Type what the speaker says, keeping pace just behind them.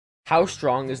How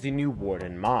strong is the new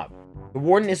Warden mob? The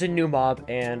Warden is a new mob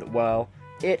and, well,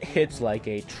 it hits like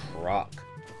a truck.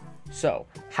 So,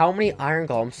 how many iron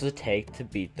golems does it take to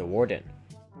beat the Warden?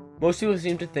 Most people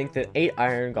seem to think that 8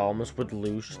 iron golems would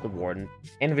lose to the Warden,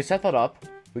 and if we set that up,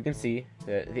 we can see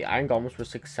that the iron golems were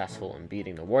successful in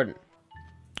beating the Warden.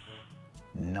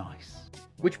 Nice.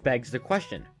 Which begs the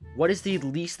question, what is the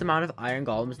least amount of iron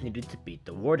golems needed to beat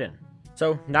the Warden?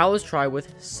 So now let's try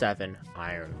with 7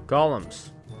 iron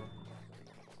golems.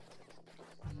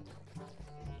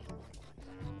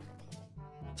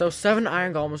 So 7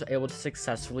 iron golems are able to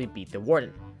successfully beat the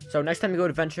Warden. So next time you go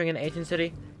adventuring in Ancient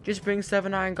City, just bring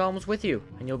 7 iron golems with you,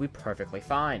 and you'll be perfectly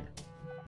fine.